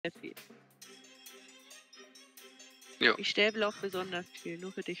Ja. Ich stäble auch besonders viel,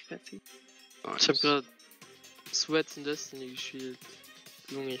 nur für dich, Fetzi. Ich hab grad Sweats in Destiny gespielt.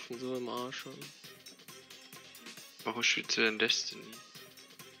 Junge, ich bin so im Arsch schon. Warum spielst du denn Destiny?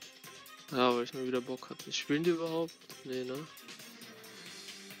 Ja, weil ich mal wieder Bock hatte. Spielen die überhaupt? Nee, ne?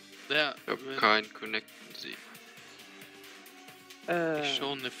 Ja, Ich hab keinen Connecten sie. ich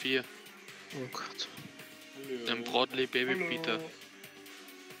schon eine 4. Oh Gott. Ein Broadly Baby Peter.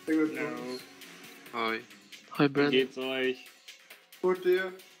 Hi. Hi, Wie Brandon. geht's euch? Gut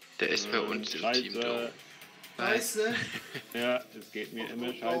dir? Der ist bei uns im Team da. Scheiße. Ja, es geht mir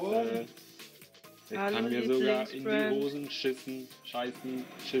immer Warum? scheiße. Ich Hallo, kann mir sogar in die Lieblingsbrand. Hosen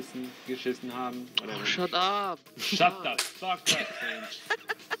geschissen haben. Oder Oh, shut up! Shut the fuck up, man.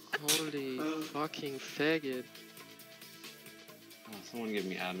 Holy fucking faggot. Oh, someone give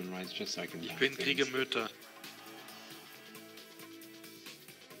me admin rights just so I can. Ich bin Kriegermütter.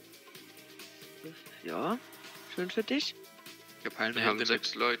 Ja, schön für dich. Wir haben Hände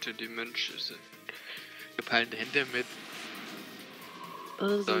 6 Leute, die Mönche sind. Gepeilende Hände mit.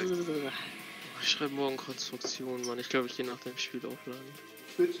 Ich schreibe morgen Konstruktion, Mann. Ich glaube, ich gehe nach dem Spiel aufladen.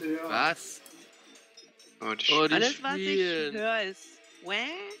 Bitte, ja. Was? Oh, die Oh, die Alles, was ich spielen. höre, ist wäh.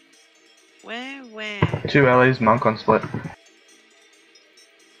 2 Ellie's, monk on split.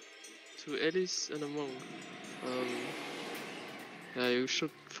 2 Ellies and a monk. Yeah, you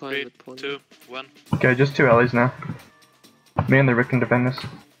should find 3, it, Pony. 2, 1. Okay, just 2 Ellie's now. Me and the Rick can defend this.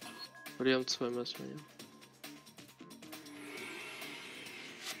 Oh, die haben 2 Messer hier.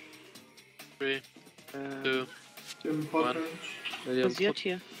 3, 2, Im Potrange. Ja, die haben Posiert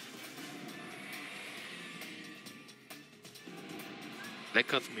hier.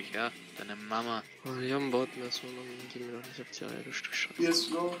 Leckert mich, ja. Deine Mama. Oh, die haben Bordmesser und dann gehen wir doch nicht auf die Eier, du Stück Scheiße. Hier ist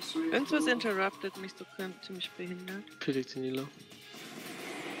low, 3, Irgendwas interruptet mich so ziemlich behindert. Pelletinila.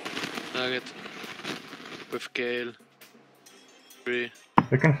 Nugget. With Gale. 3.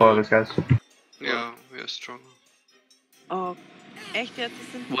 We can follow this, guys. Ja, wir sind stronger. Oh, echt jetzt?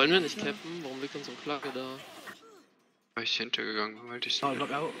 Das sind Wollen wir nicht cappen? Warum liegt unsere Flagge da? Weil ich hintergegangen bin, weil ich Oh,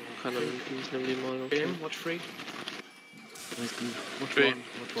 look out. Keiner nimmt die, ich nehm die mal. Okay. Game, watch free. Watch 3, one,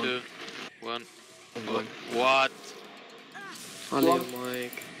 watch one. 2, 1. One. What? Alle,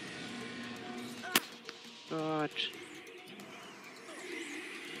 Mike. Gott.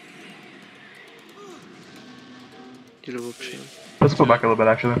 Die Lobchen. Let's pull back a little bit,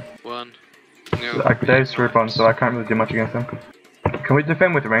 actually. 1. Ja, Dave's rip on, so I can't really do much against him. Can we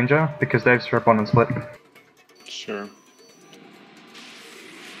defend with Ranger? Because Dave's rip on and split. Sure.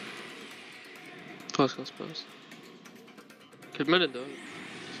 Pass. Killt man den da? Die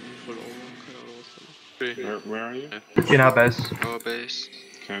sind voll over, keine Ahnung was da ist. 3. Where are you? In our base. our base.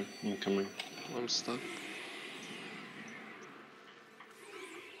 Okay, I'm coming. I'm stuck.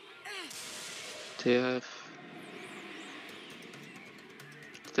 TF.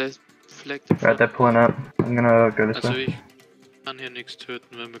 Der ist flagged. Right, they're pulling up. I'm gonna go this Also way. ich kann hier nichts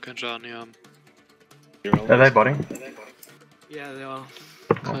töten, wenn wir keinen Schaden hier haben. Are they botting? Yeah, they are.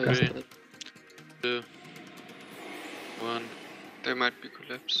 Okay. 3, 2, 1. They might be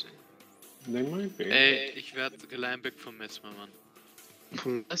collapsing. They might be. Ey, ich werde gelinebackt vom Mesmer, Mann.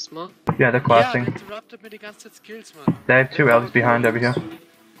 Vom Esma? Yeah, they're Ja, collapsing. der interruptet mir die ganze Zeit Skills, Mann. They have 2 Ellie's behind over here.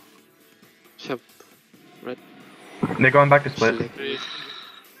 Ich hab Red They're going back to split. Select. 3,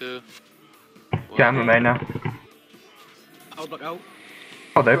 2, Okay, I'm at main now. Out, black out.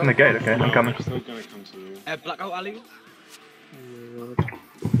 Oh, they opened the gate, okay, I'm coming. They're still gonna come to you. Black out, Ali.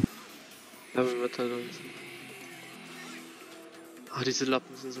 Ja, wir wird halt uns. Ah, diese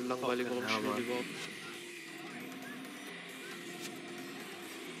Lappen sind so langweilig, warum Ja, spielen die Mann. überhaupt?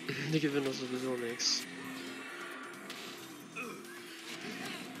 Die gewinnen doch sowieso nichts.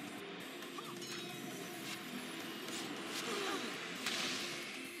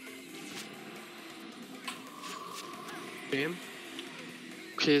 Game.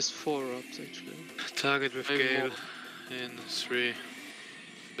 Okay, it's 4 ups actually. Target with Hey, Gale Mo. in 3,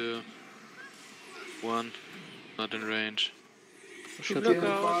 2, 1. Not in range. Shut Look up.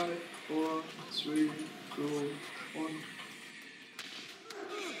 out. 5, 4, 3, 2, 1.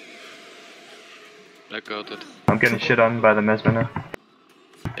 Blackouted. I'm getting shit on by the Mesmer now.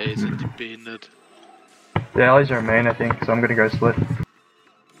 Ey, sind die behindert. The Ellie's are main, I think, so I'm gonna go split.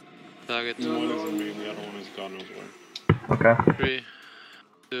 Target One is in main, the other one is God knows where. Okay. 3,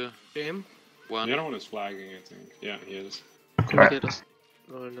 2, Game. 1. The other one is flagging, I think. Yeah, he is. Okay, das.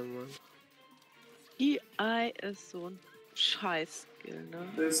 Oh, nevermind. EI ist so ein Scheiß-Skill, ne?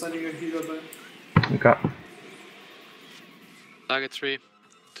 Der ist einiger Healer bei. Okay. Target 3,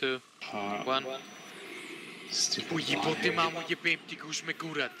 2, 1. Stupid Ujebot, mamo, jebem, die Gusch me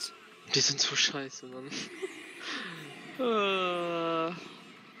kurat. Die sind so scheiße, Mann. I'm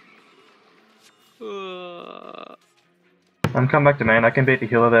coming back to main. I can beat the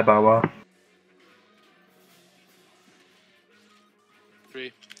healer there by a while.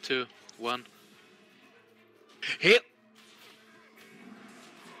 3, 2, 1. Hit!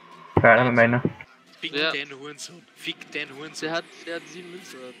 Alright, I'm at main now. Fick Ja. den Hurensohn. Fick den Hurensohn. Der hat 7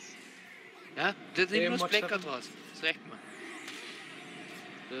 Münzwärts. Ja, der nimmt nur das Watch Blackout out. raus. Das reicht mir.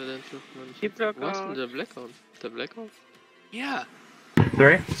 Ja, den trifft man nicht. Die Wo ist denn Blackout. der Blackout? Der Blackout? Ja.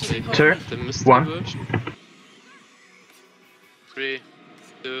 3, 2, Der müsste One. überraschen. 3,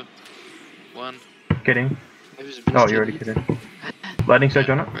 2, 1. kidding. Ja, wieso Oh, bist you're du already nicht? kidding. Lightning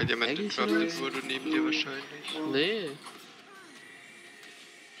Surge on it. Weil jemand Eigentlich gedroppt so. wurde neben dir wahrscheinlich. Nee.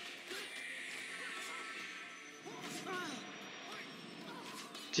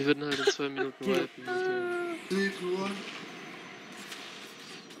 Die würden halt in 2 Minuten wipen.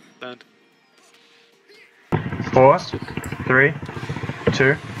 Land. 4, 3,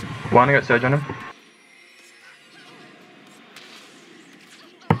 2, 1. I got Surge on him.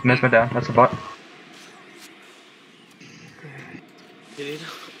 Missed me down. That's a bot. You need.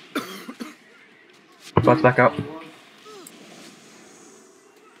 Bot's back up.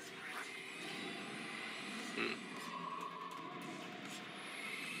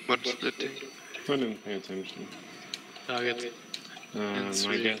 What splitting? I didn't pay attention. Target. My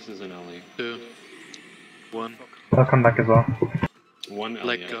three. guess is an LE. 2, 1. I'll come back as well. One LE, I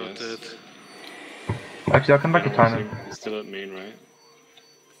Blackout guess. dead. Actually, I'll come back to timing. He's still at main, right?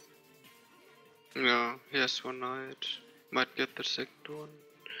 No, he has one night. Might get the second one.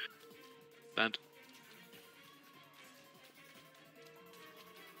 Land.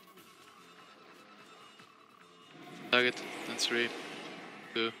 Target. Then 3,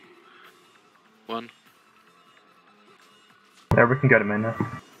 2, 1. Yeah, we can go to main now.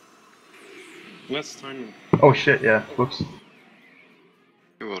 Let's time him. Oh shit, yeah. Whoops.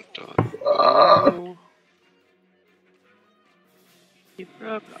 He won't die. Oh. Die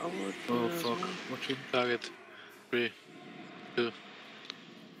Blackout. Oh fuck. Watch it. Target. 3, 2,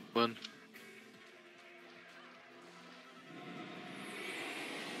 1.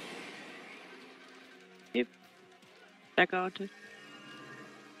 Blackouted.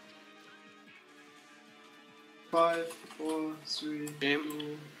 5, 4, 3,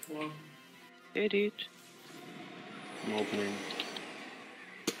 Game. 2, 1. Did it. I'm opening.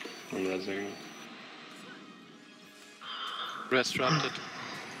 I'm resing. Rest disrupted.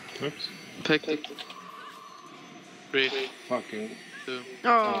 Oops. Pack. 3, Fucking. 2.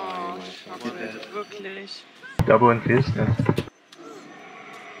 Oh, my schade. Wirklich. Double infused. Yeah.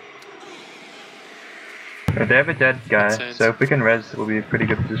 They have a dead guy, so if we can res, we'll be in a pretty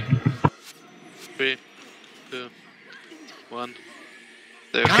good position. 3, 2, 1.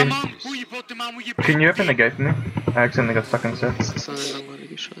 There. Can, Who you bought the mom? Who you can you open the gate for me? I accidentally got stuck on set. Das ist eine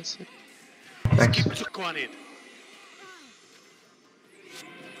langweilige Scheiße. Thanks. Gibt's doch gar nicht.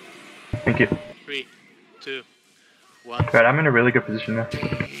 Thank you. 3, 2, 1. Right, I'm in a really good position now.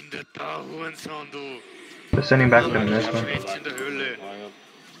 Behinderter Hurensohn, du. They're sending back them this one. Rechts in der Höhle. Fly up.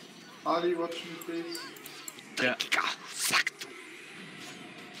 Ali, watch me, please. Dreckiger Sack, du.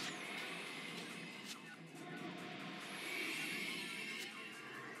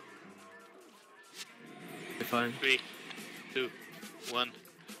 You're fine. 3, 2, 1.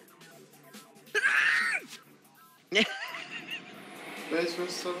 Base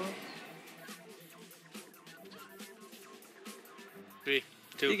West server. 3,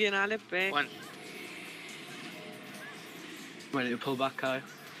 Die 2, gehen alle back. 1. Ready to pull back, Kai?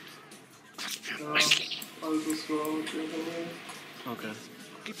 Ja, I'll just go out the other way. Okay.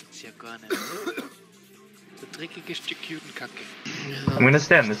 Gibt's ja gar nicht. So dreckige Stück Judenkacke. I'm gonna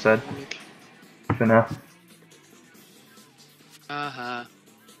stay on this side for now. Aha.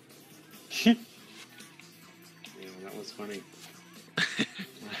 Yeah, that was funny.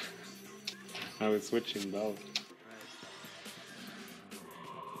 I was switching both.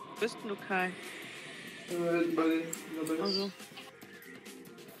 Wo bist denn du, Kai? Hinten bei den in der Base. Also.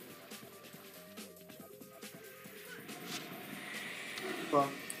 Fuck.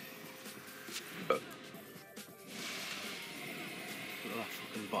 Oh,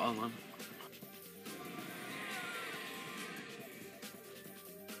 fucking bottom, man.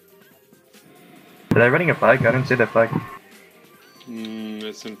 Are they running a flag? I don't see their flag.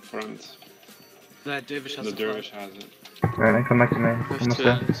 It's in front. No, Dervish has The the dervish flag. has it. Alright, then come back to me. Almost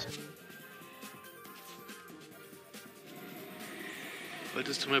there.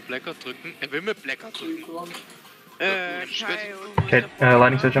 Wolltest du mir Blackout drücken? Er will mir Blackout drücken. 3, 1. Kai und Okay,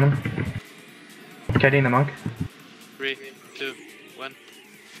 lightning surge on him. Katie and the monk. 3, 2, 1.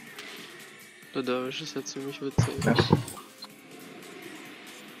 Der Dervish ist ja ziemlich witzig. Ja.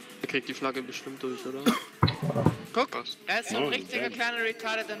 Er kriegt die Flagge bestimmt durch, oder? Guck, Was? er ist so ein Oh, richtiger damn. kleiner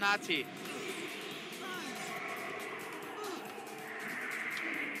retardeder Nazi.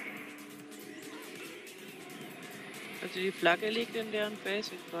 Also die Flagge liegt in deren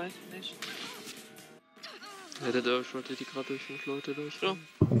Base, ich weiß nicht. Ja, der Dervish wollte die gerade durch 5 Leute durch. So.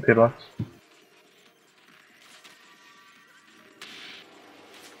 Und P-Box.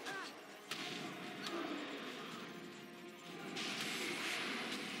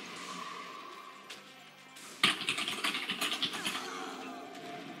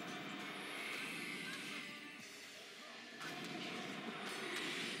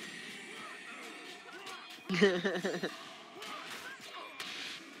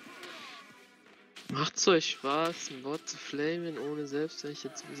 Macht's euch Spaß, ein Wort zu flamen, ohne selbst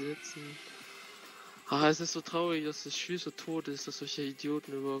welche zu besitzen? Ah, es ist so traurig, dass das Spiel so tot ist, dass solche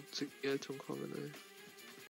Idioten überhaupt zur Geltung kommen, ey.